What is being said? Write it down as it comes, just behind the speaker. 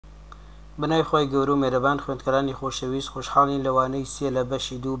بنای خۆی گەورە و مێرەبان خوێندکارانی خۆشەویست خۆشحاڵین لەوانەی سێ لە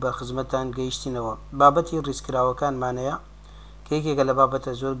بەشی دوو بە خزمەتتان گەیشتینەوە. بابەتی ڕیزکراوەکانمانەیە کە یەکێکە لە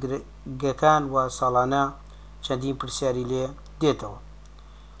بابەتە زۆر گرنگەکان و ساڵانە چەندین پرسیاری لێ دێتەوە.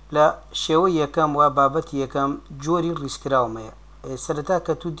 لە شێوەی یەکەم و بابەتی یەکەم جۆری ڕیزکراومەیە. سەرەتا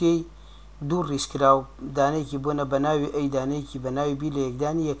کە تو دێی دوو ڕیزکراو دانەیەکی بۆنە بە ناوی ئەی دانەیەکی بە ناوی بی لە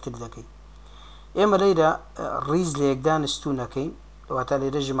یەکدانی یەکتر دەکەین. ئێمە لەیرە ڕیز لە یەکدان ستوونەکەین، واتە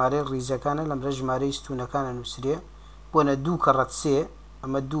لێرە ژمارەی ڕیزەکانە لەمرە ژمارەی ستوونەکانە نووسرێ بۆنە 2 کەڕەت 3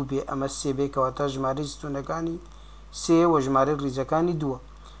 ئەمە 2 بێ ئەمە 3 بێ کەواتە ژمارەی ستوونەکانی 3 و ژمارەی ڕیزەکانی 2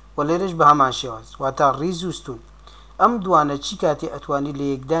 و لێرەش بە هەمان شێواز واتە ڕیز و ستوون. ئەم دوانە چی کاتی ئەتوانی لە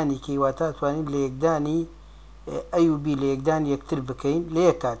یەکدانی کەی واتە ئەتوانین لە یەکدانی ئەی و بی لە یەکدان یەکتر بکەین لە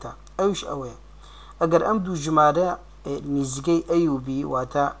یەک کاتە. ئەوش ئەوەیە ئەگەر ئەم دوو ژمارە نزیکەی ئەی و بی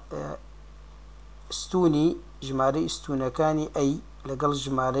واتە ستوونی ژمارەی ستوونەکانی ئەی لەگەڵ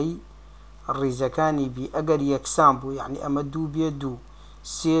ژمارەی ڕیزەکانی بی ئەگەر یەکسان بوو، یعنی ئەمە 2 بێ 2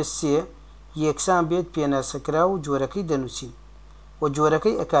 3 3 یەکسان بێت پێناسەکرا و جۆرەکەی دەنووسین و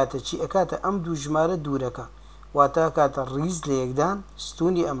جۆرەکەی ئەکاتە چی؟ ئەکاتە ئەم دوو ژمارە دوورەکە واتە کاتە ڕیز لە یەکدان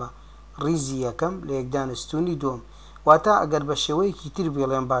ستوونی ئەمە ڕیزی یەکەم لە یەکدان ستوونی دووەم. واتە ئەگەر بە شێوەیەکی تر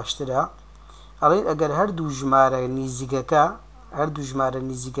بێڵێن باشترە ئەڵێن ئەگەر هەردوو ژمارە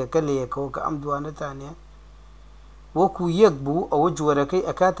نزیکەکە لە یەکەوە کە ئەم دوانەتانێ وەکو یەک بوو ئەوە جۆرەکەی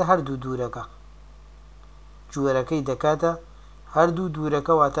ئەکاتە هەردوو دوورەکە، جۆرەکەی دەکاتە هەردوو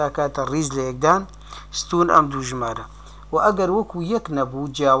دوورەکە واتە کاتە ڕیز لە یەکدان ستون ئەم دوو ژمارە. و ئەگەر وەکو یەک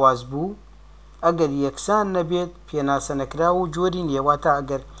نەبوو جیاواز بوو، ئەگەر یەکسان نەبێت پێناسە نەکراوە و جۆری نییە واتە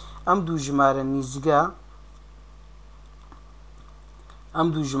ئەگەر ئەم دوو ژمارە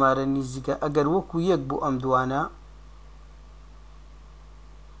نزیکە ئەگەر وەکو یەک بوو ئەم دوانە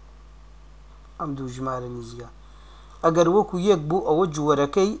ئەم دوو ژمارە نزیکە ئەگەر وەکو یەک بوو ئەوە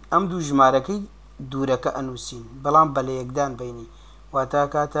جۆرەکەی ئەم دوو ژمارەکەی دوورەکە ئەنووسین بەڵام بە لە یەکدان بینی واتە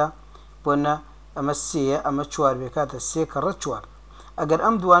کاتە بۆنە ئەمە سێیە ئەمە 4 بێ کاتە 3 کەڕەت 4. ئەگەر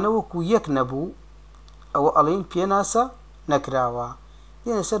ئەم دوانە وەکو یەک نەبوو ئەوە ئەڵێن پێناسە نەکراوە.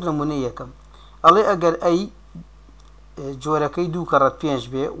 دێنە سەر نمونە یەکەم ئەڵێ ئەگەر ئەی جۆرەکەی 2 کەڕەت 5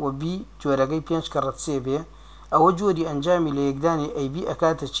 بێ و بی جۆرەکەی 5 کەڕەت 3 بێ ئەوە جۆری ئەنجامی لە یەکدانی ئەی بی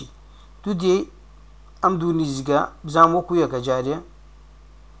ئەکاتە چی؟ دوو دێ ئەم دوو نزیکە بزان وەکو یەکە جارێ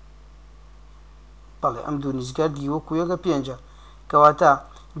بەڵێ ئەم دوو نزیکە دی وەکو یەکە 5 کەواتە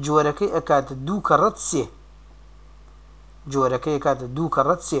جۆرەکەی ئەکاتە 2 کەڕەت 3 جۆرەکەی ئەکاتە 2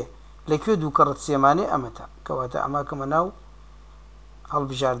 کەڕەت 3 لەکوێ 2 کەڕەت 3 مانێ ئەمەتە کەواتە ئەمە کەمە ناو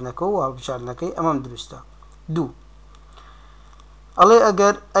هەڵبژاردنەکە و هەڵبژاردنەکەی ئەمەم دروستە 2. ئەڵێ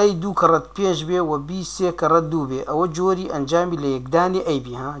ئەگەر ئەی 2 کەڕەت 5 بێ و بی 3 کەڕەت 2 بێ ئەوە جۆری ئەنجامی لە یەکدانی ئەی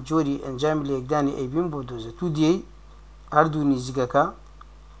بی جۆری ئەنجامی لە یەکدانی ئەی بیم بۆ دۆزە. تو دیەی هەردوو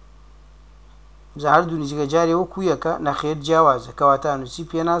نزیکە جارێ وەکو یەکە نەخێر جیاوازە کەواتە نووسی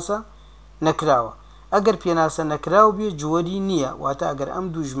پێناسە نەکراوە. ئەگەر پێناسە نەکراو بێ جۆری نییە واتە ئەگەر ئەم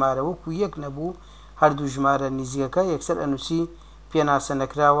دوو ژمارە وەکو یەک نەبوو هەردوو ژمارە نزیکەکە یەکسەر ئەنووسی پێناسە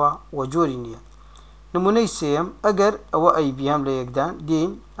نەکراوە و جۆری نییە. نمونەی سێم ئەگەر ئەوە ئەی بی هەم لە یەکدان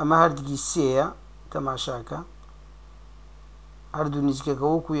دێین ئەمە هەردگی سێیە تەماشاکە هەردوو نزیکەکە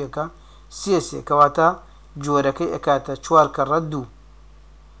وەکو یەکە سێ کەواتە جۆرەکەی ئەکاتە 4 کەڕەت 2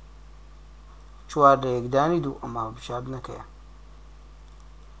 4 لە یەکدانی 2 ئەمە هەڵبژاردنەکەیە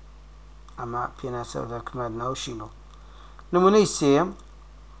ئەمە پێناسەداکردمان ناوشینەوە. نمونەی سێم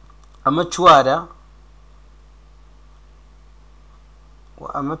ئەمە 4ە و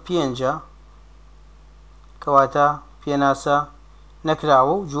ئەمە 5 کەواتە پێناسە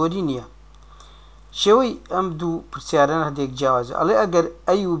نەکراوە و جۆری نییە. شێوەی ئەم دوو پرسیاران هەندێک جیاوازە. ئەڵێ ئەگەر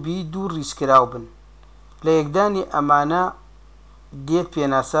ئەی و بی دوو ڕیزکراو بن لە یەکدانی ئەمانە دێت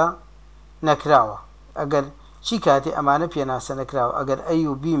پێناسە نەکراوە. ئەگەر چی کاتێ ئەمانە پێناسە نەکراوە ئەگەر ئەی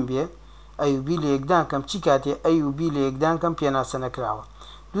و بیم بێ ئەی و بی لە یەکدان کەم چی کاتێ ئەی و بی لە یەکدان کەم پێناسە نەکراوە.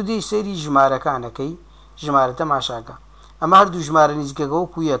 دوو دەی سەیری ژمارەکانەکەی ژمارە تەماشاکە ئەمە هەردوو ژمارە نزیکەکە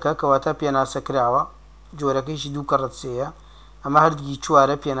وەکو یەکە کەواتە پێناسە کراوە جۆرەکەیشی 2 کەڕەت 3 ئەمە هەردگی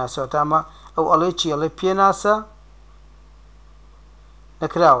 4 پێناسەوە تامە ئەو ئەڵێ چی ئەڵێ پێناسە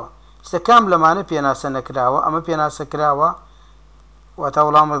نەکراوە. کام لەمانە پێناسە نەکراوە ئەمە پێناسە کراوە واتە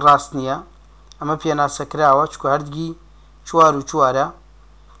وەڵامی ڕاست نییە ئەمە پێناسە کراوە چکە هەردگی 4 و 4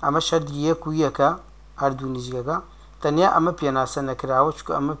 ئەمە هەردگی 1 و 1 هەردوو نزیکەکە تەنیا ئەمە پێناسە نەکراوە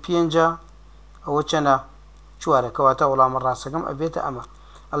چکە ئەمە 5 ئەوە چەنە 4 کەواتە وەڵامە ڕاستەکەم ئەبێتە ئەمە.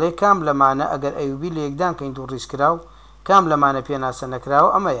 ئەڵێ کام لەمانە ئەگەر ئەی و بی لە یەکدان کەین دوو ڕیزکراو کام لەمانە پێناسە نەکراوە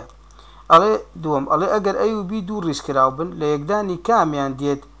ئەمەیە. ئەڵێ دووەم ئەڵێ ئەگەر ئەی و بی دوو ڕیزکراو بن لە یەکدانی کامیان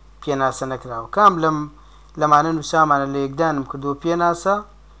دێت پێناسە نەکراوە کام لەمانە نووسامانە لە یەکدانم کردووە پێناسە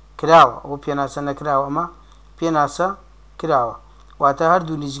کراوە ئەوە پێناسە نەکراوە ئەمە پێناسە کراوە واتە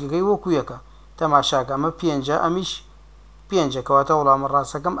هەردوو نزیکەکەی وەکو یەکە تەماشاکە ئەمە پێنجە ئەمیش پێنجە کەواتە وەڵامە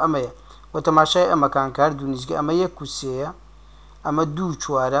ڕاستەکەم ئەمەیە و تەماشای ئەمەکان کە هەردوو نزیکە ئەمە یەک و سێیە ئەمە دوو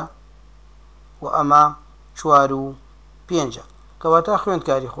چوارە و ئەمە چوار و پێنجە کەواتە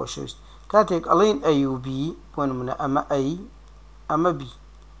خوێندکاری خۆشەویست کاتێک ئەڵێن ئەی و بی بۆ نمونە ئەمە ئەی ئەمە بی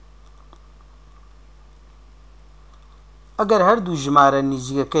ئەگەر هەردوو ژمارە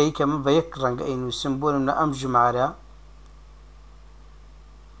نزیکەکەی کە من بە یەک ڕەنگە ئەینووسم بۆ نمونە ئەم ژمارە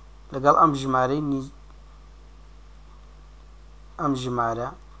لەگەڵ ئەم ژمارەی ئەم ژمارە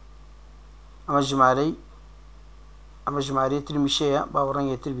ئەمە ژمارەی ترمیشەیە با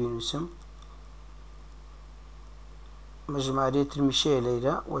ڕەنگێتر بینووسم ئەمە ژمارەی ترمیشەیە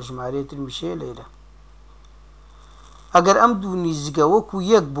لەیرە و ژمارەی ترمیشەیە لەیرە ئەگەر ئەم دوو نزیکە وەکو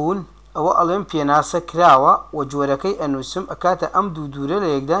یەک بوون ئەوە ئەڵێم پێناسە کراوە و جۆرەکەی ئەنووسم ئەکاتە ئەم دوو دوورە لە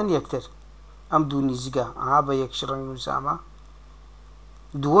یەکدان یەکتر ئەم دوو نزیکە ئەها بە یەکش ڕەنگ نووسامە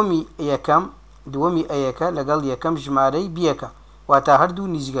دووەمی ئەیەکە لەگەڵ یەکەم ژمارەی بیەکە واتە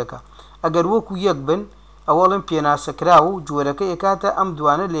هەردوو نزیکەکە ئەگەر وەکو یەک بن ئەوەڵم پێناسە کراوە و جۆرەکە ئەکاتە ئەم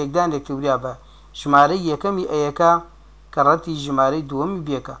دوانە لە یەکدان یەکتوریا بە ژمارەی یەکەمی ئەیەکە کە ڕەتی ژمارەی دووەمی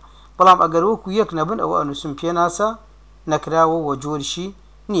بیەکە بەڵام ئەگەر وەکو یەک نەبن ئەوە ئەنووسم پێناسە نەکراوە و جۆریشی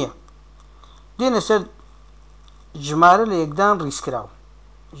نییە دێنە سەر ژمارە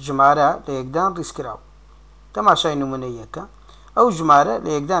لە یەکدان ڕیسکراوە تەماشای نمونەی یەکە ئەو ژمارە لە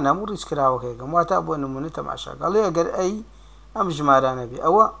یەکدان هەموو ڕیسکراوەکەیەکەم واتە بۆ نمونە تەماشاکە ئەڵێ ئەگەر ئەی ئەم ژمارانە بێ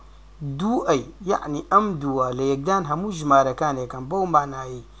ئەوە دوو ئەی یعنی ئەم دووە لە یەکدان هەموو ژمارەکانێکم بەو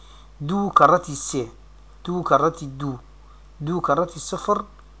مانایی دوو کەڕەتی سێ دوو کەڕەتی دوو کەڕەتی سفر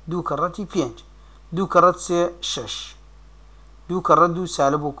دوو کەڕەتی پێنج دوو کەڕەت سێ شەش دوو کەڕەت دوو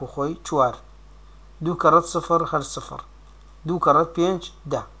سالب وەکو خۆی چوار دوو کەڕەت سفر هەر سفر دوو کەڕەت پێنج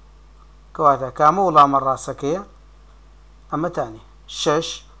دا کەواتە کامە وەڵامە ڕاستەکەیە ئەمەتانێ شەش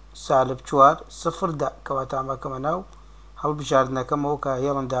سالب چوار سفر دا کەواتە ئەمەکەمە ناو هەڵبژاردنەکەمەوە کە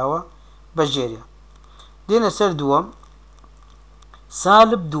هێڵم داوە بەژێریە دێنە سەر دووەم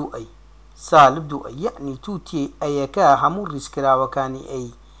سالب دوو ئەی یعنی تووتێ ئەیەکە هەموو ڕیسکراوەکانی ئەی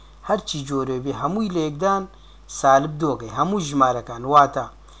هەرچی جۆرە بێ هەمووی لە یەکدان سالب دۆگەی هەموو ژمارەکان واتە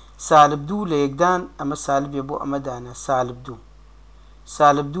سالب دوو لە یەکدان ئەمە سالبێ بۆ ئەمەدانە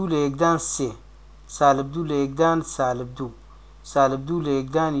سالب دوو لە یەکدان سێ سالب دوو لە یەکدان سالب دوو لە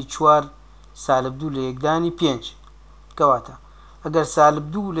یەکدانی چوار سالب دوو لە یەکدانی پێنج کەواتە ئەگەر سالب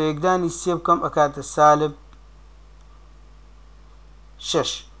دوو لە یەکدانی سێ بکەم ئەکاتە سالب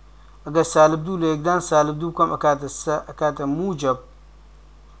شەش ئەگەر سالب دوو لە یەکدان سالب دوو بکەم ئەکاتە موجب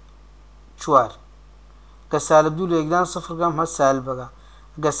چوار کە سالب دوو لە یەکدان سفر بکەم هەر سالبەکە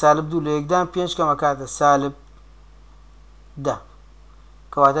ئەگەر سالب دوو لە یەکدان پێنج کەم ئەکاتە سالب دا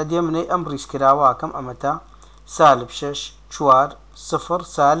کەواتە دێمنەی ئەم ڕیسکراوەکەم ئەمەتا سالب شەش چوار سفر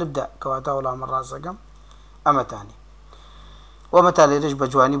سالب دا کەواتە وەڵامە ڕاستەکەم ئەمەتانی وەمەتا لێرەش بە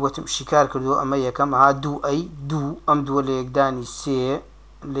جوانی بۆتم شیکار کردو ئەمە یەکەم ها دوو ئەی دوو ئەم دووە لە یەکدانی سێ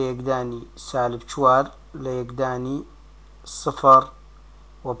لە یەکدانی سالب چوار لە یەکدانی سفر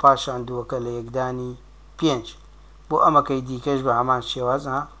و پاشان دووەکە لە یەکدانی پێنج بۆ ئەمەکەی دیکەش بە هەمان شێواز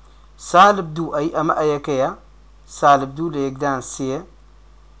سالب دوو ئەی ئەمە ئەیەکەیە سالب دوو لە یەکدان سێ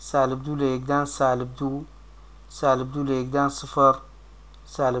سالب دوو لە یەکدان سالب دوو لە یەکدان سفر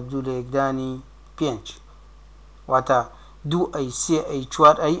سالب دوو لە یەکدانی پێنج واتە دوو ئەی سێ ئەی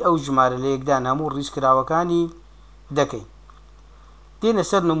چوار ئەی ئەو ژمارە لە یەکدان هەموو ڕیسکراوەکانی دەکەین دێنە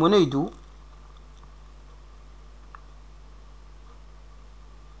سەر نمونەی دوو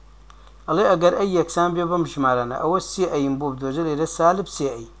ئەڵێ ئەگەر ئەی یەکسان بێ بەم ژمارانە ئەوە سێ ئەیم بۆ بدۆزە لێرە سالب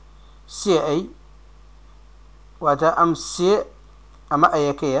سێ ئەی واتە ئەم سێ ئەمە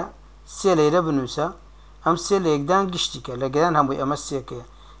ئەیەکەیە سێ لەیرە بنووسە ئەم سێ لە یەکدان گشتیکە لە گەران هەمووی ئەمە سێکەیە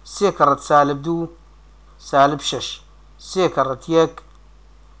سێ کەڕەت سالب دوو سالب شەش سێ کەڕەت یەک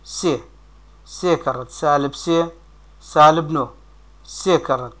سێ کەڕەت سالب سێ سالب نۆ سێ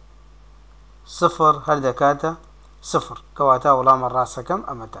کەڕەت سفر هەر دەکاتە سفر کەواتە وەڵامە ڕاستەکەم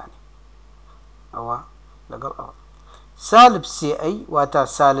ئەمەتانی ئەوە لەگەڵ ئەوە سالب سێ ئەی واتە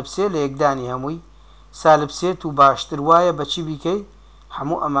سالب سێ لە یەکدانی هەمووی سالب سێت و باشتر وایە بەچی بیکەی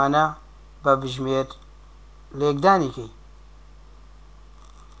هەموو ئەمانە بە بژمێر لە یەکدانیکەی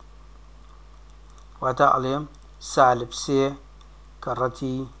واتە ئەڵێم سالب سێ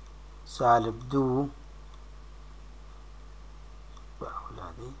کەڕەتی سالب دوو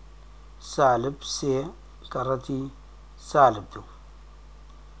سالب سێ کەڕەتی سالب دوو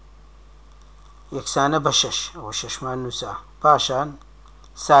یەکسانە بە شەش ئەوە شەشمان نووسا پاشان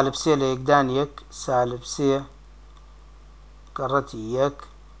سالب سێ لە یەکدان یەک سالب سێ کەڕەتی یەک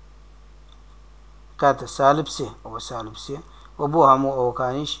کاتە سالب سێ ئەوە سالب سێ و بۆ هەموو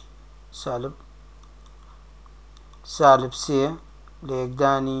ئەوەکانیش سالب سێ لە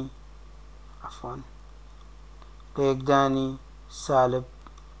یەکدانی عەفوان لە یەکدانی سالب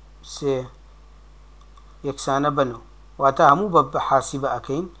سێ یەکسانە بنەوە واتە هەموو بە حاسیبە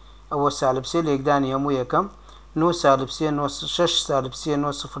ئەەکەین ئەوە سالب سێ لە یەکدانی هەموو یەکەم 9 سالب سێ 6 سالب سێ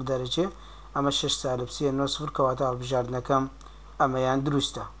 9 سفر دەرەچێ ئەمە 6 سالب سێ 9 سفر کەواتە هەڵبژاردنەکەم ئەمەیان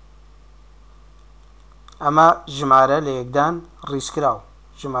دروستە ئەمە ژمارە لە یەکدان ڕیزکراوە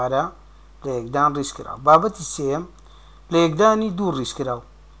ژمارە لە یەکدان ڕیزکراوە بابەتی سێم لە یەکدانی دوو ڕیزکراوە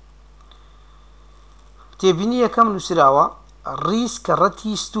تێبینی یەکەم نووسراوە ڕیز کە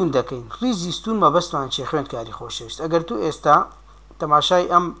ڕەتی ستون دەکەین ڕیزی ستون مەبەستمان چێ خوێندکاری خۆشەویست ئەگەر تو ئێستا تەماشای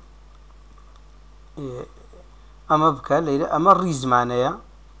ئەمە بکە لەیرە ئەمە ڕیزمانەیە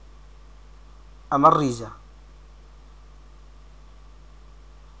ئەمە ڕیزە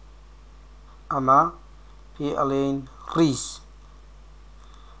ئەمە پێ ئەڵێن ڕیز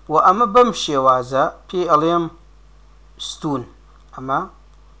و ئەمە بەم شێوازە پێ ئەڵێم ستون ئەمە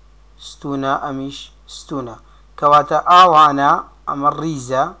ستونە ئەمیش ستونە کەواتە ئاوانە ئەمە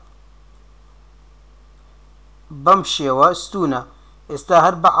ڕیزە بەم شێوە ستونە ئێستا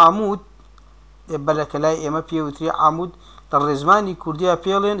هەر بە عامود بەلەکەلای ئێمە پێوتری عامود لە ڕێزمانی کوردیا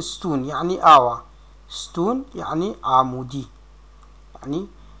پێڵێن ستون یعنی ئاوا ستون یعنی عامودی یعنی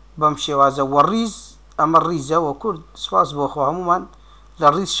بەم شێوازە وە ڕیز ئەمە ڕیزە وە کورد سواس بۆ خۆ هەمومان لە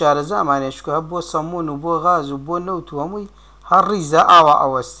ڕیز شارەزامانێ چکە بۆ سەمون و بۆ غاز و بۆ نەوت و هەمووی هەر ڕیزە ئاوا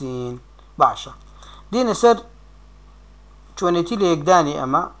ئەوەستین باشە دێنە سەر چۆنێتی لە یەکدانی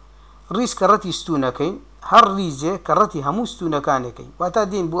ئەمە ڕیز کە ڕەتی ستونەکەین هەر ڕیزێ کە ڕەتی هەموو ستونەکانەکەین واتە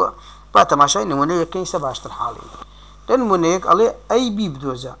دێن بۆ با تەماشای نمونەیەکەین سە باشتر حاڵی لە نمونەیەک ئەڵێ ئەی بی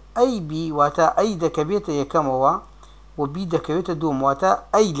بدۆزە ئەی بی واتە ئەی دەکەبێتە یەکەمەوە و بی دەکەوێتە دووەم واتە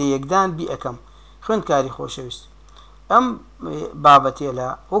ئەی لە یەکدان بی ئەەکەم خوێندکاری خۆشەویست ئەم بابەتێ لە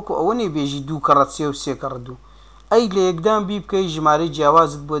وەکو ئەوە نێبێژی دوو کە ڕەت سێ و سێ کە ڕەت دوو ئەی لە یەکدان بی بکەی ژمارەی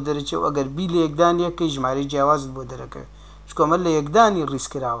جیاوازت بۆ دەرەچێ و ئەگەر بی لە یەکدان یەکەی ژمارەی جیاوازت بۆ دەرەکەوێت چکۆمە لە یەکدانی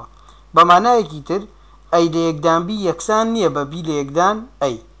ڕیزکراوە بە مانایەکی تر ئەی لە یەکدان بی یەکسان نییە بە بی لە یەکدان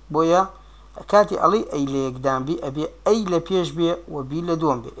ئەی بۆیە کاتی ئەڵی ئەی لە یەکدان بی ئەبێ ئەی لە پێش بێ و بی لە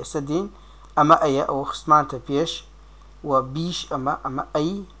دووەم بێ ئێستا دێن ئەمە ئەیە ئەوە خستمانتە پێش و بیش ئەمە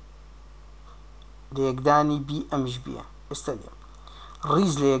ئەی لە یەکدانی بی ئەمیش بیە ئێستا دێن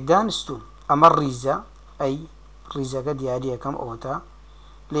ڕیز لە یەکدان ستون ئەمە ڕیزە ئەی ڕیزەکە دیاریەکەم ئەوەتە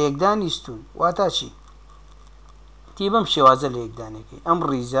لە یەکدانی ستون واتە چی تی بەم شێوازە لە یەکدانەکەی ئەم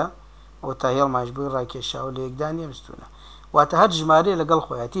ڕیزە ئەو تا هێڵماش بووی ڕاکێشاوە لە یەکدانی ئەم ستونە واتە هەر ژمارەیە لەگەڵ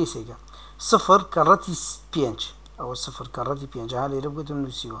خۆیاتی سێگە سفر کە ڕەتی پێنج ئەوە سفر کە ڕەتی پێنج ها لێرە بگوتم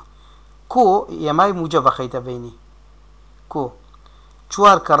نووسیوە کۆ ئێمای موجە بەخەیتە بینی کۆ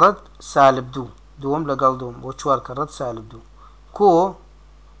چوار کە ڕەت سالب دوو دووەم لەگەڵ دووەم بۆ چوار کە ڕەت سالب دوو کۆ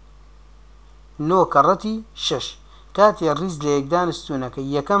نۆ کە ڕەتی شەش کاتێ ڕیز لە یەکدان ستونەکە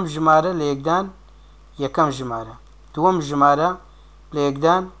یەکەم ژمارە لە یەکدان یەکەم ژمارە دووەم ژمارە لە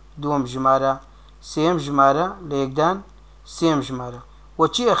یەکدان دووەم ژمارە سێم ژمارە لە یەکدان سێم ژمارە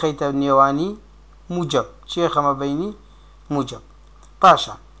وەچی ئەخەیتە نێوانی موجب چی خەمە بینی موجب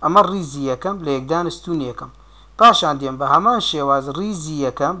پاشان ئەمە ڕیزی یەکەم لە یەکدان ستونی یەکەم پاشان دێم بە هەمان شێواز ڕیزی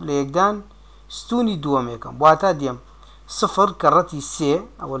یەکەم لە یەکدان ستونی دووەم یەکەم واتە دێم سفر کە ڕەتی سێ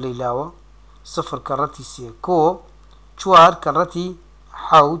ئەوە لەیلاوە سفر کە ڕەتی سێ کۆ چوار کە ڕەتی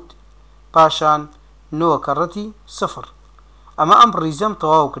حەوت پاشان نۆ کە ڕەتی سفر ئەمە ئەم ڕیزەم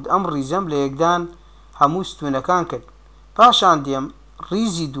تەواو کرد ئەم ڕیزەم لە یەکدان هەموو ستونەکان کرد پاشان دێم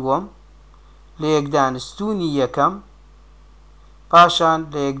ڕیزی دووەم لە یەکدان ستونی یەکەم پاشان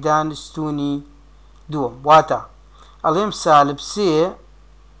لە یەکدان ستونی دووەم واتە ئەڵێم سالب سێ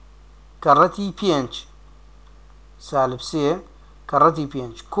کە ڕەتی پێنج سالب سێ کە ڕەتی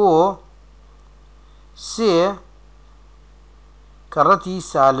پێنج کۆ سێ کە ڕەتی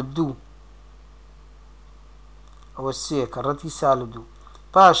سالب دوو ئەوە سێ کە ڕەتی سالب دوو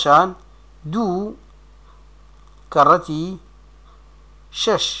پاشان دوو کە ڕەتی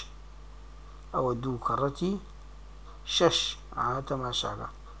شەش ئەوە دوو کە ڕەتی شەش تەماشاکە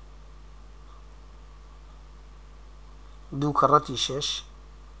دوو کە ڕەتی شەش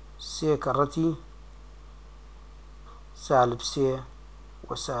سێ کە ڕەتی سالب سێ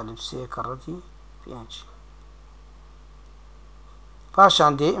و سالب سێ کە ڕەتی پێنج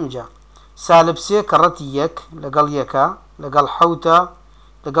پاشان دێ ئەمجا سالب سێ کە ڕەتی یەک لەگەڵ یەکە لەگەڵ حەوتە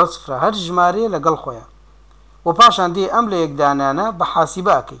لەگەڵ سفرە هەر ژمارەیە لەگەڵ خۆیە و پاشان دێ ئەم لە یەکدانانە بە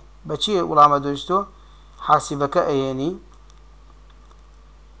حاسیبە ئەکەی بەچێ وڵامە دۆستۆ حاسیبەکە ئەیێنی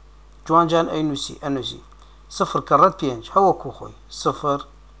جوانجان ئەینووسی ئەنووسی سفر کە ڕەت پێنج هەوەکو خۆی سفر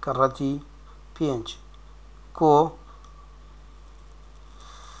کە ڕەتی 5 کۆ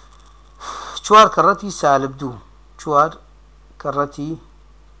 4 کەڕەتی سالب 2 4 کەڕەتی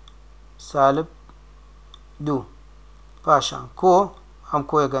سالب 2 پاشان کۆ ئەم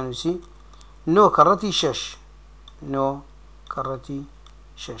کۆیەکە نووسی 9 کەڕەتی 6 9 کەڕەتی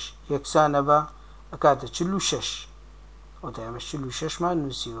 6 یەکسانە بە ئەکاتە 46 ئەوتە ئەمە 46 مان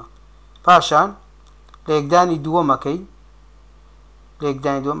نووسیوە پاشان لە یەکدانی دووەمەکەی لە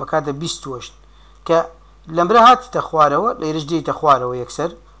یەکدانی دووەم ئەکاتە 28 کە لەمرە هاتیتە خوارەوە لێرەش دێتە خوارەوە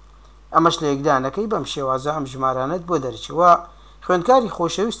یەکسەر ئەمەش لە یەکدانەکەی بەم شێوازە ئەم ژمارانەت بۆ دەرچێەوە خوێندکاری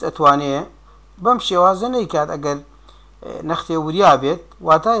خۆشەویست ئەتوانێت بەم شێوازە نەیکات ئەگەر نەختێ وریا بێت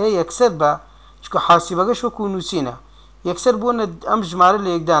واتە هەیە یەکسەر بە چکە حاسیبەکەش وەکو نووسینە یەکسەر بۆ ئەم ژمارە لە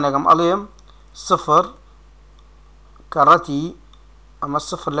یەکدانەکەم ئەڵێم 0 کەڕەتی ئەمە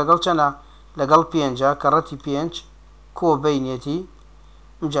 0 لەگەڵ چەنە لەگەڵ 5 کەڕەتی 5 کۆ بینێتی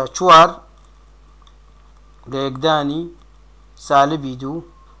ئەمجا 4 لە یەکدانی سالبی 2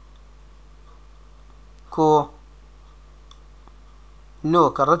 کۆ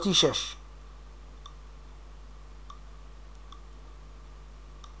 9 کەڕەتی 6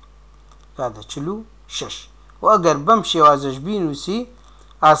 کاتە 46 و ئەگەر بەم شێوازەش بینووسی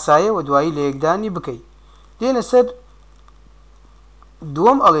ئاسایە و دوایی لە یەکدانی بکەیت دێنە سەر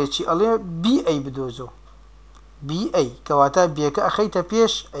دووەم ئەڵێ چی ئەڵێ بی ئەی بدۆزۆ بی ئەی کەواتە بێکە ئەخەیتە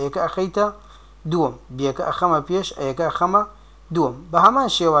پێش ئەیەکە ئەخەیتە دووەم بێکە ئەخەمە پێش ئەیەکە ئەخەمە دووەم بە هەمان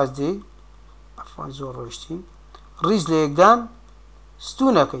شێواز دێ ئەفوان زۆر ڕۆیشتین ڕیز لە یەکدان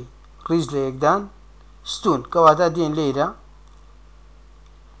ستونەکەی ڕیز لە یەکدان ستون کەواتە دێن لێرە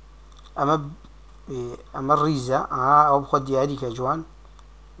ئەمە ڕیزە ئەو بخۆ دیاریکە جوان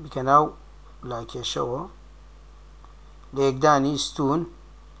بکە ناو لاکێشەوە لە یەکدانی ستون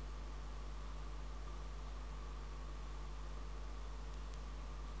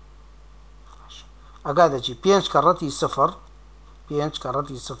ئەگادەچی 5 کەڕەتی 0 5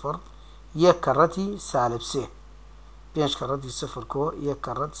 کەڕەتی 0 1 کەڕەتی سالب 3 5 کەڕەتی 0 کۆ 1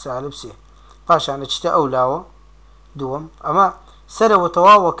 کەڕەت سالب 3 پاشانە چتە ئەو لاوە دووەم ئەمە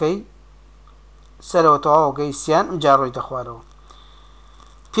سەرەوە تەواوەکەی سیان ئەمجا ڕۆیتە خوارەوە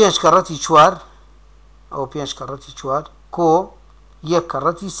 5 کەڕەتی 4 ئەو 5 کەڕەتی 4 کۆ 1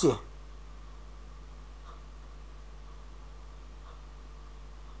 کەڕەتی 3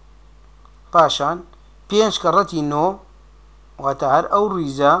 پاشان 5 کەڕەتی 9 واتە هەر ئەو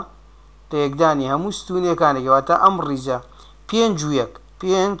ڕیزە لە یەکدانی هەموو ستونیەکانێکی واتە ئەم ڕیزە 5 و 1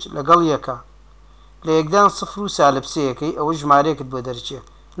 5 لەگەڵ یەکە لە یەکدان 0 و سالب 3یەکەی ئەوە ژمارەیەکت بۆ دەرچێ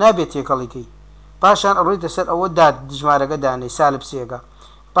نابێت تێکەڵیکەی پاشان ئەڕۆیتە سەر ئەوە داد ژمارەکە دانەی سالب 3یەکە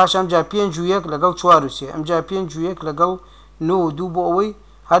پاشان ئەمجا 5 و 1 لەگەڵ 4 و 3 ئەمجا 5 و 1 لەگەڵ 9 و 2 بۆ ئەوەی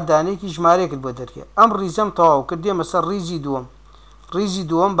هەر دانەیەکی ژمارەیەکت بۆ دەرکێ ئەم ڕیزەم تەواو کرد دێمە سەر ڕیزی دووەم ڕیزی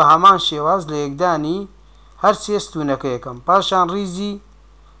دووەم بە هەمان شێواز لە یەکدانی هەر سێ ستونەکە یەکەم پاشان ڕیزی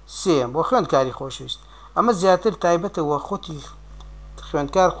سێم بۆ خوێندکاری خۆشەویست ئەمە زیاتر تایبەتەوە خۆتی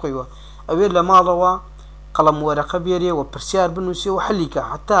خوێندکار خۆیوە ئەوێ لە ماڵەوە قەڵەم وەرەقە بێرێ و پرسیار بنووسێ و حەلیکە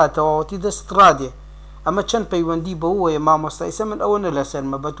حتا تەواوەتی دەست ڕادێ ئەمە چەند پەیوەندی بەوەیە مامۆستایسە من ئەوە نە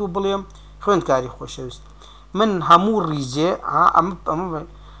لەسەرمە بەتوو بڵێم خوێندکاری خۆشەویست من هەموو ڕیزێ ئەمە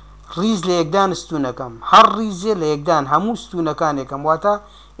ڕیز لە یەکدان ستونەکەم هەر ڕیزێ لە یەکدان هەموو ستونەکانێکم واتە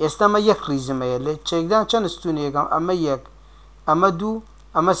ئێستا ئەمە یەک ڕیزمەیە لە چەکدان چەند ستونەیەکەم ئەمە یەک ئەمە دوو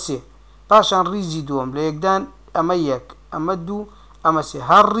ئەمە سێ پاشان ڕیزی دووەم لە یەکدان ئەمە یەک ئەمە دوو ئەمە سێ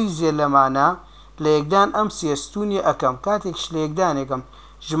هەر ڕیزێ لەمانە لە یەکدان ئەم سێ ستونی ئەەکەم کاتێکش لە یەکدانێکم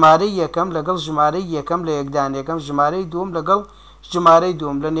ژمارەی یەکەم لەگەڵ ژمارەی یەکەم لە یەکدانێکم ژمارەی دووەم لەگەڵ ژمارەی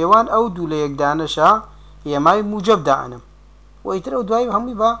دووەم لە نێوان ئەو دوو لە یەکدانەشە ئێمای موجب دائنم وەیتر ئەو دوای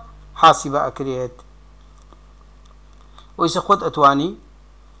هەمووی بە حاسیبە ئەکرێت وەیسە خۆت ئەتوانی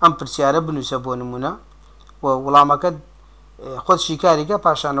ئەم پرسیارە بنووسە بۆ نمونە و وەڵامەکەت خۆت شیکاریکە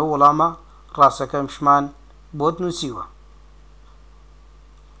پاشانەوە وەڵامە ڕاستەکەم شمان بۆت نووسیوە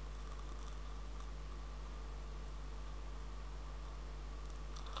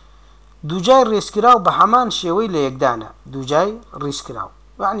دووجای ڕێزکراو بە هەمان شێوەی لە یەکدانە دووجای ڕیزکراو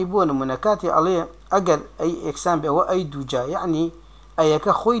یعنی بۆ نمونە کاتی ئەڵێ ئەگەر ئەی ئێکسان بێەوە ئەی دووجا یعنی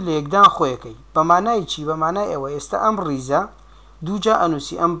ئەیەکە خۆی لە یەکدان خۆیەکەی بەمانای چی بەمانای ئەوە ئێستا ئەم ڕیزە دووجا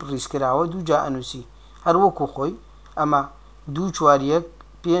ئەنووسی ئەم ڕیزکراوە دووجا ئەنووسی هەروەکو خۆی ئەمە 2 4 1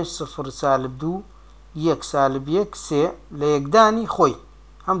 5 0 سالب 2 1 سالب 1 3 لە یەکدانی خۆی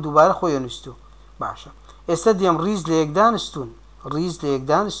هەم دووبارە خۆی ئەنووسیتوە باشە ئێستا دێم ڕیز لە یەکدان ستون ڕیز لە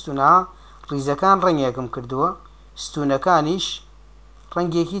یەکدان ستونە ڕیزەکان ڕەنگێکم کردووە ستونەکانیش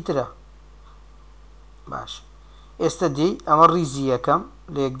ڕەنگێکی ترە باش ئێستا دێی ئەمە ڕیزی یەکەم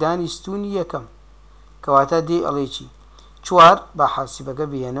لە یەکدانی ستونی یەکەم کەواتە دێی ئەڵێ چی 4 بە حاسیبەکە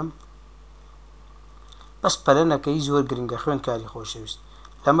بێنم بەس پەلەنەکەی زۆر گرنگە خوێندکاری خۆشەویست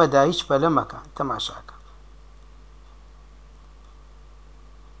لەمەدا هیچ پەلە مەکە تەماشاکە.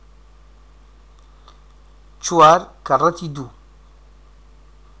 چوار کەڕەتی دوو،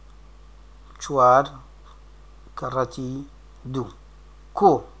 چوار کەڕەتی دوو.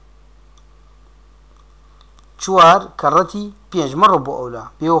 کۆ چوار کەڕەتی پێنج. مەڕۆ بۆ ئەولا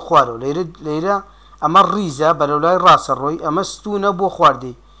بێوە خوارەوە لەیرە ئەمە ڕیزە بەرەولای ڕاستە ڕۆی ئەمە ستونە بۆ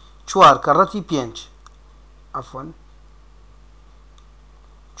خواردەی. چوار کەڕەتی پێنج عەفوەن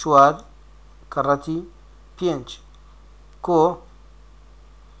چوار کەڕەتی پێنج. کۆ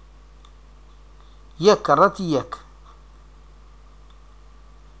یەک کەڕەتی یەک،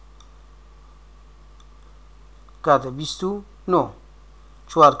 کاتە 29.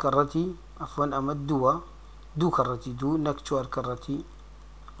 چوار کەڕەتی عەفوەن ئەمە دووە، دوو کەڕەتی دوو نەک چوار کەڕەتی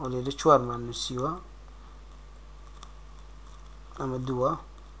ئەو لێرە چوارمان نووسیوە ئەمە دووە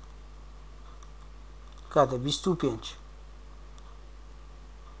کاتە 25.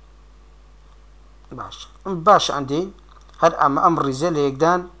 باش ئەندێ هەر ئەم ڕیزە لە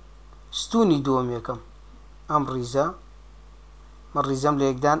یەکدان ستونی دووەم یەکەم. ئەم ڕیزە من ڕیزەم لە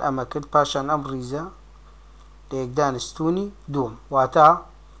یەکدان ئەمە کرد پاشان ئەم ڕیزە لە یەکدان ستونی دووەم واتە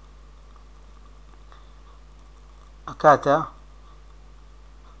ئەکاتە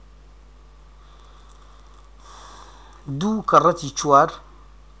دوو کەڕەتی چوار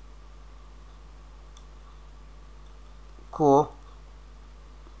کۆ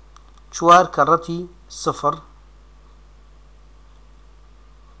چوار کەڕەتی سفر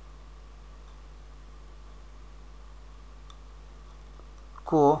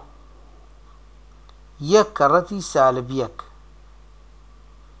کۆ یەک کەڕەتی سالب یەک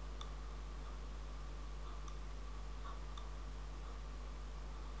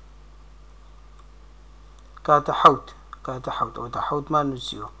کاتە حەوت ئەوتە حەوتمان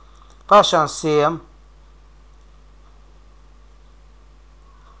نووسیوە. پاشان سێیەم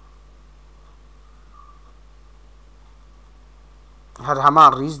هەر هەمان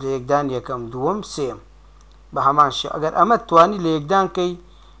ڕیز لە یەکدان یەکەم دووەم سێم بە هەمان شێ. ئەگەر ئەمە توانی لە یەکدان کەی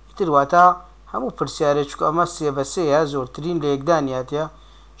ئیتر واتە هەموو پرسیارێک چکە ئەمە سێ بە سێیە زۆرترین لە یەکدان یاتە.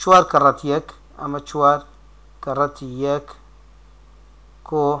 چوار کەڕەتی یەک ئەمە چوار کەڕەتی یەک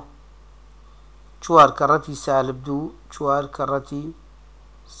کۆ چوار کەڕەتی سالب دوو چوار کەڕەتی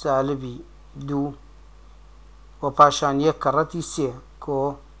سالبی دوو و پاشان یەک کەڕەتی سێ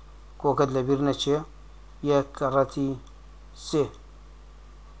کۆکەت لەبیر نەچێ یەک کەڕەتی سێ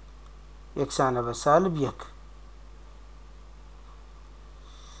یەکسانە بە سالب یەک.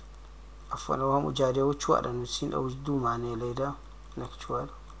 ئەفوەنەوە هەموو جارێەوە چوارە نووسین ئەو دوومانەیە لێرە نەک چوار.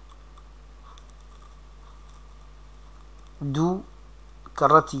 دوو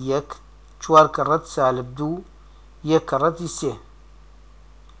کەڕەتی یەک چوار کەڕەت سالب دوو یەک کەڕەتی سێ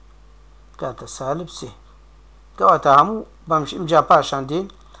کاتە سالب سێ. کەواتە هەموو ئەمجا پاشان دێن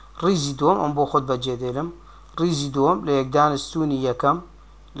ڕیزی دووەم ئەم بۆ خۆت بەجێ دێنم. ڕیزی دووەم لە یەکدان ستونی یەکەم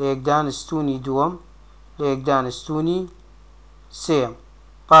لە یەکدان ستونی دووەم لە یەکدان ستونی سێم.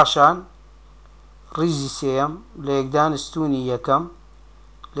 پاشان ڕیزی سێیەم لە یەکدان ستونی یەکەم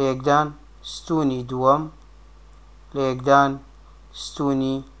لە یەکدان ستونی دووەم لە یەکدان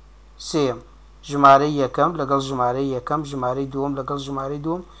ستونی سێم. ژمارەی یەکەم لەگەڵ ژمارەی یەکەم ژمارەی دووەم لەگەڵ ژمارەی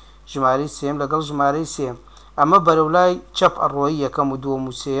دووەم ژمارەی سێم لەگەڵ ژمارەی سێم. ئەمە بەرەولای چەپ ئەڕۆیی یەکەم و دووەم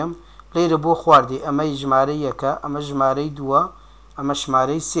و سێم لێرە بۆ خواردی. ئەمەی ژمارەی یەکە ئەمە ژمارەی دووە ئەمە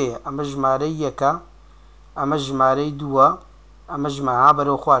ژمارەی سێیە ئەمە ژمارەی یەکە ئەمە ژمارەی دووە ئەمە ژمارە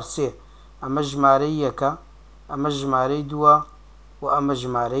بەرەو خوارد سێ ئەمە ژمارەی یەکە ئەمە ژمارەی دووە و ئەمە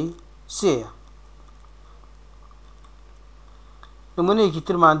ژمارەی سێیە. نمونەیەکی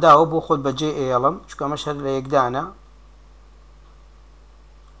ترمان داوە بۆ خۆت بەجێ ئێڵم چکە ئەمەش هەر لە یەکدانە.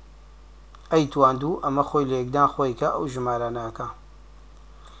 ئەی تواندوو ئەمە خۆی لە یەکدان خۆیکە ئەو ژمارانەکە.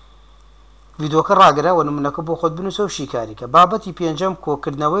 ڤیدۆکە ڕاگرە و نمونەکە بۆ خۆت بنووسە و شیکاریکە. بابەتی پێنجەم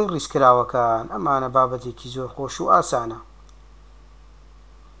کۆکردنەوەی ڕیزکراوەکان. ئەمانە بابەتێکی زۆر خۆش و ئاسانە.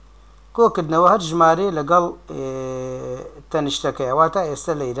 کۆکردنەوە هەر ژمارەیە لەگەڵ تەنیشتەکەی واتە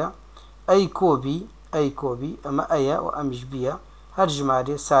ئێستا لەیرە ئەی کۆبی ئەمە ئەیە و ئەمیش بیە هەر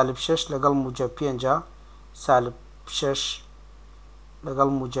ژمارە سالب 6 لەگەڵ موجە 5 سالب 6 لەگەڵ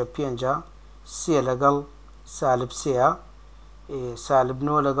موجە 5 سێ لەگەڵ سالب 3 سالب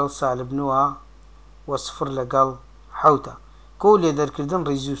 9 لەگەڵ سالب 9 و سفر لەگەڵ 7. کۆ لێ دەرکردن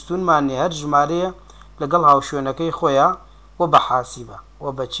ڕیزوستونمان نێ هەر ژمارەیە لەگەڵ هاوشوێنەکەی خۆیە و بە حاسیبە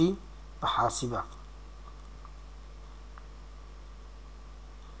و بەچی بە حاسیبە.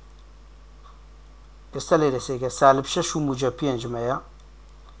 ئێستا لێرە سێکە سالب 6 و موجە 5 مەیە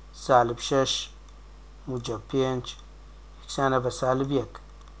سالب 6 موجە 5 یەکسانە بە سالب 1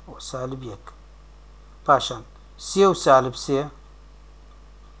 و سالب 1 پاشان سێ و سالب سێ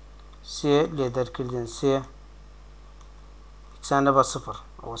سێ لێدەرکردن سێ یەکسانە بە سفر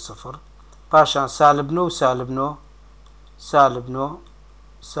ئەوە سفر پاشان سالب نۆ و سالب نۆ سالب نۆ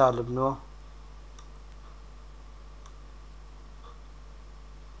سالب نۆ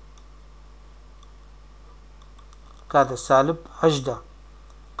کاتە سالب هەژدە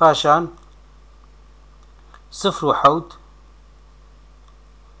پاشان سفر و حەوت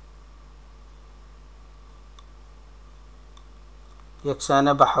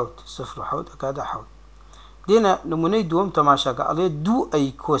یەکسانە بە حەوت سفر و حەوت ئەکاتە حەوت دێنە نمونەی دووەم تەماشاکە ئەڵێ دوو ئەی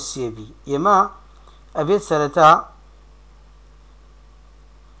کۆ سێبی ئێمە ئەبێت سەرەتا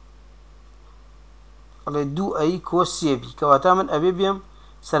ئەڵێ دوو ئەی کۆ سێبی کەواتە من ئەبێ بێم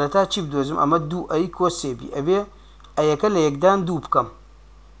سەرەتا چی بدۆزم ئەمە دوو ئەی کۆ سێبی ئەبێ ئەیەکە لە یەکدان دوو بکەم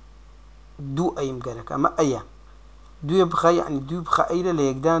دوو ئەیم گەرەکە ئەمە ئەیە دوێ بخە یعنی دوو بخە ئەیرە لە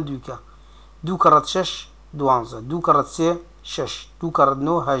یەکدان دووکە دوو کەڕەت شەش دوانزە دوو کەڕەت سێ شەش دوو کەڕەت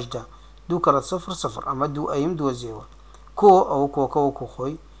نۆ هەژدە دوو کەڕەت سفر سفر ئەمە دوو ئەیم دۆزیەوە کۆ ئەوە کۆکە وەکو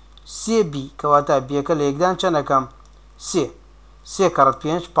خۆی سێبی کەواتە بیەکە لە یەکدان چەندەکەم سێ سێ کەڕەت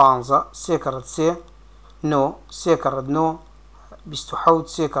پێنج پانزە سێ کەڕەت سێ نۆ سێ کەڕەت نۆ بیست و حەوت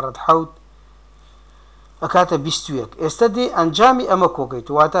سێ کەڕەت حەوت ئەکاتە بیست و یەک ئێستا دێ ئەنجامی ئەمە کۆکەیت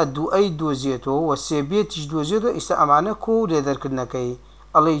واتە دوو ئەی دۆزیێتەوە و سێبێتیش دۆزیێتەوە ئێستا ئەمانە کۆ و لێدەرکردنەکەی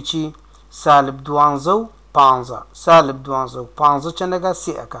ئەڵێ چی سالب دوانزە و پانزە سالب دوانزە و پانزە چەندەکە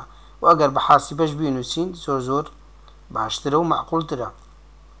سێ ئەکا و ئەگەر بە حاسیبەش بینووسین زۆر زۆر باشترە و معقولترە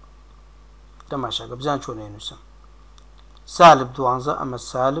تەماشاکە بزان چۆن نێنووسم سالب دوانزە ئەمە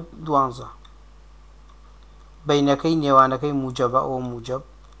سالب دوانزە بینەکەی نێوانەکەی موجەبە ئەوە موجەب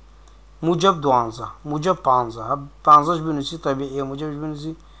موجب دوانزە موجب پانزە پانزەش بنووسی طبیعیە موجبش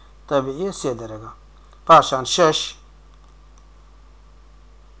بنووسی طبیعیە سێ دەرەگە پاشان شەش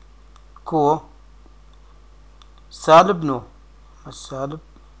کۆ سالب نۆ سالب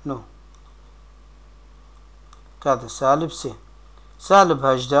نۆ کاتە سالب سێ سالب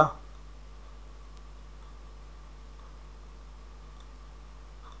هەژدە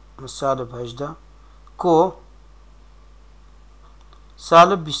سالب هەژدە کۆ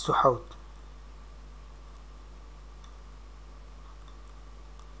سالب بیست و حەوت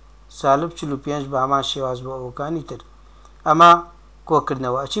سالب چل و پێنج بە هەمان شێواز بۆ ئەوەکانی تر ئەمە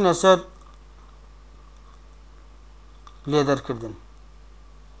کۆکردنەوە ئەچینە سەر لێدەرکردن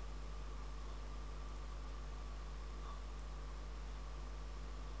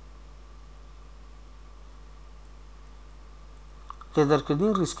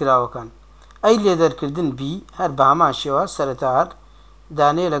لێدەرکردنی ڕیزکراوەکان ئەی لێدەرکردن بی هەر بە هەمان شێواز سەرەتا هەر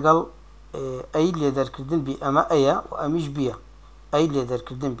دانێ لەگەڵ ئەی لێدەرکردن بی ئەمە ئەیە و ئەمیش بیە ئەی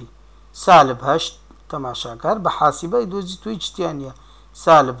لێدەرکردن بی سالب هەشت تەماشاکار بە حاسیبە دۆزی توی چتیان نیە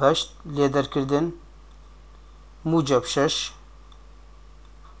سالب هەشت لێدەرکردن موجب شەش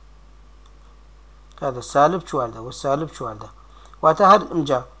کاتە سالب چواردە و سالب چواردە واتە هەر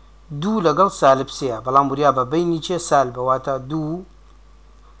ئەمجا دوو لەگەڵ سالب سێە بەڵام وریا بە بینی چێ سالبە واتە دوو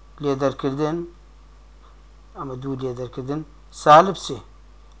لێدەرکردن ئەمە دوو لێدەرکردن سالب سێ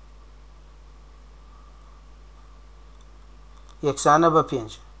یەکسانە بە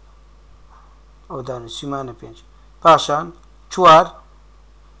پێنج ئەو دانووسیمانە پێنج پاشان چوار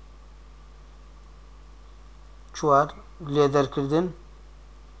لێدەرکردن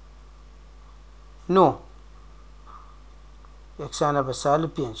نۆ یەکسانە بە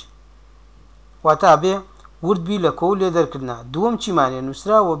سالب پێنج واتە بێ ورد بی لە کۆ و لێدەرکردنا دووەم چیمانێ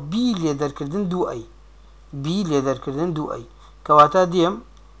نووسراوە بی لێدەرکردن دوو ئەی بی لێدەرکردن دوو ئەی کەواتە دێم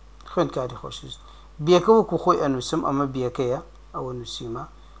خوێندکاری خۆشویست بیەکە وەکو خۆی ئەنووسم ئەمە بیەکەیە ئەوە نووسیمە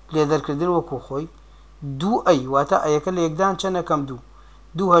لێدەرکردن وەکو خۆی دوو ئەی واتە ئەیەکە لە یەکدان چەندەکەم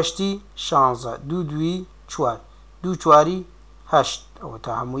دوو هەشتی شانزە دوو دووی چوار دوو چواری هەشت ئەوە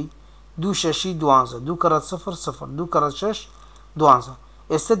تا هەمووی دوو شەشی دوانزە دوو کەڕەت سفر سفر دوو کەڕەت شەش دوانزە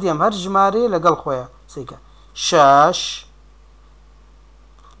ئێستا دێم هەر ژمارەیە لەگەڵ خۆیە سیکە شەش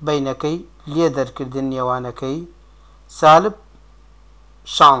بینەکەی لێدەرکردن نێوانەکەی سالب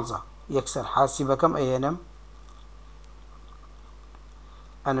شانزە یەکسەر حاسیبەکەم ئەهێنم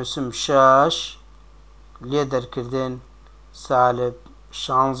ئەنووسم شەش لێدەرکردن سالب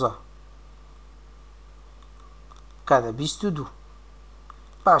شانزە کاتە بیست و دوو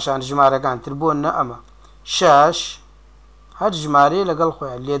پاشان ژمارەکان تر بۆن نە ئەمە شەش هەر ژمارەیە لەگەڵ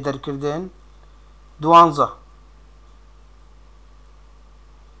خۆیان لێدەرکردن دوانزە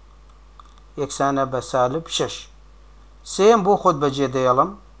یەکسانە بە سالب شەش سێم بۆ خۆت بەجێ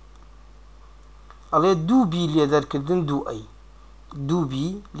دەیەڵم ئەڵێ دوو بی لێدەرکردن دوو ئەی دوو بی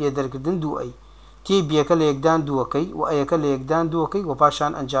لێدەرکردن دوو ئەی تێ بیەکە لە یەکدان دووەکەی و ئەیەکە لە یەکدان دووەکەی و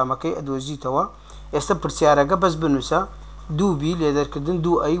پاشان ئەنجامەکەی ئەدۆزیتەوە ئێستا پرسیارەکە بەس بنووسە دووبی لێدەرکردن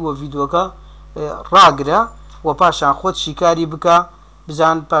دوو ئەی وە ڤیدۆکە ڕاگرە و پاشان خۆت شیکاری بکە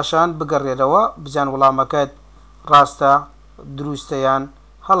بزان پاشان بگەڕێرەوە بزان وەڵامەکەت ڕاستە دروستەیان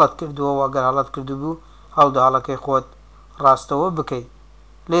هەڵت کردووە وەگەر هەڵت کردوبوو هەڵداڵەکەی خۆت ڕاستەوە بکەیت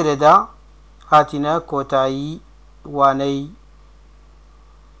لێرەدا هاتینە کۆتایی وانەی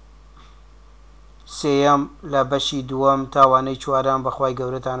سێیەم لە بەشی دووەم تاوانەی چوارەم بەخوای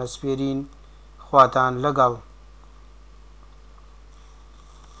گەورەتانە سپێرین خواتان لەگەڵ